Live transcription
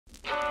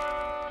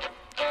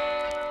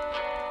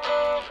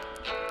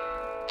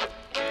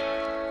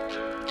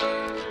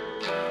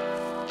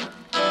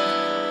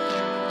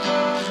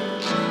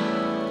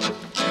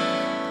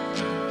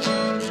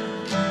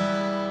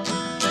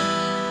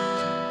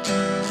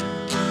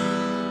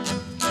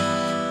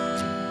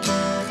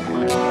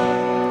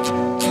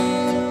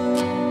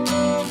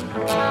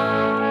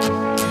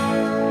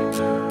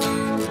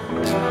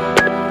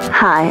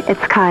Hi,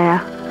 it's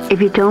Kaya.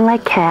 If you don't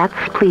like cats,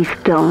 please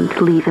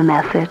don't leave a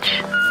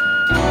message.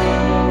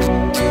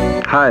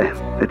 Hi,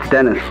 it's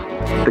Denis,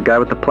 the guy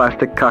with the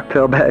plastic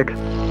cocktail bag.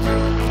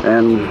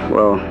 And,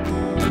 well,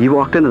 you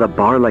walked into the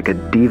bar like a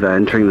diva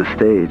entering the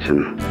stage,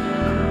 and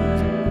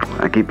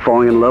I keep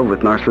falling in love with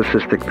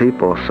narcissistic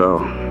people, so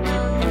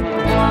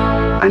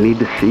I need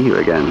to see you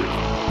again.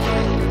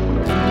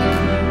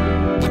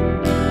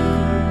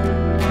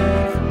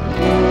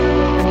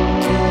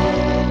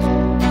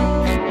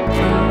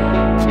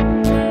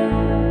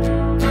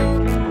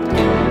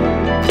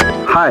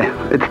 Hi,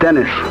 it's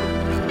Denis.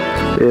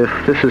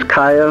 If this is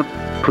Kaya,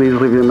 please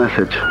leave me a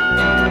message.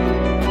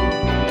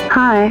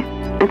 Hi,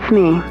 it's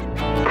me.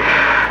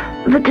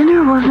 The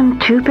dinner wasn't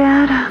too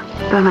bad,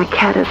 but my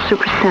cat is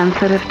super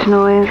sensitive to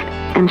noise,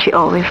 and she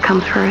always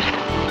comes first.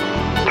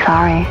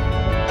 Sorry.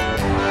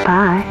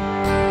 Bye.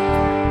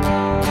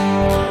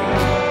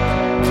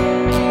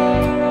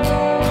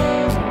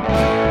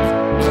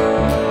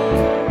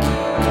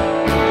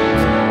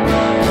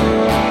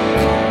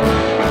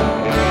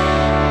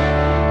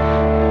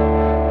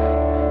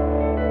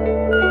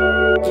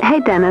 Hey,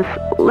 Denis,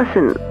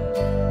 listen.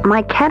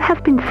 My cat has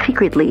been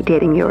secretly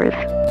dating yours.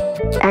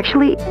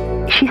 Actually,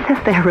 she says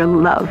they're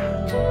in love.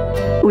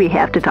 We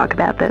have to talk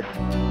about this.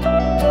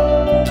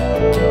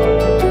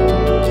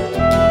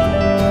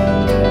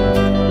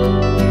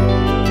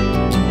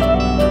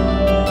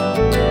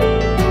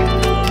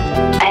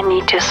 I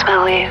need to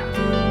smell you.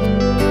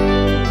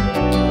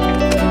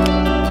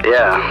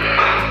 Yeah,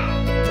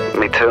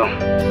 me too.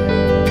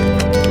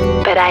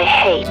 But I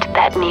hate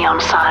that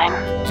neon sign.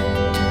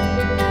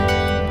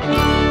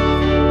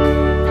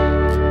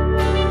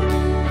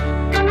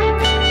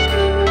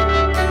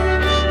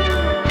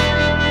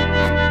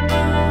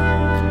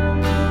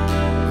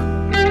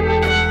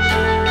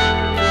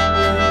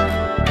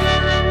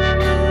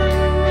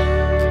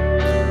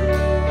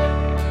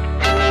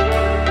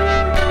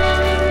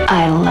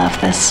 I love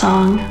this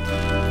song.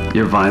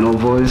 Your vinyl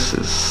voice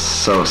is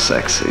so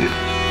sexy.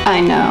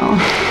 I know.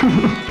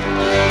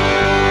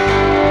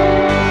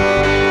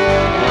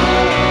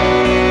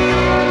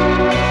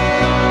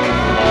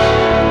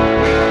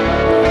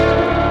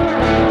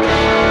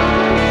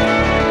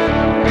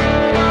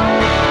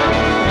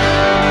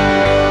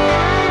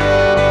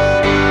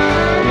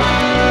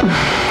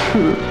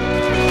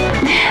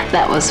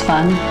 That was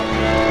fun.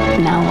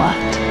 Now what?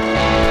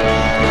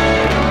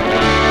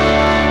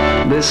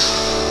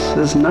 This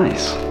is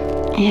nice.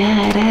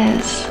 Yeah, it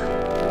is.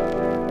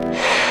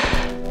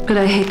 But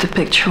I hate the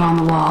picture on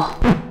the wall.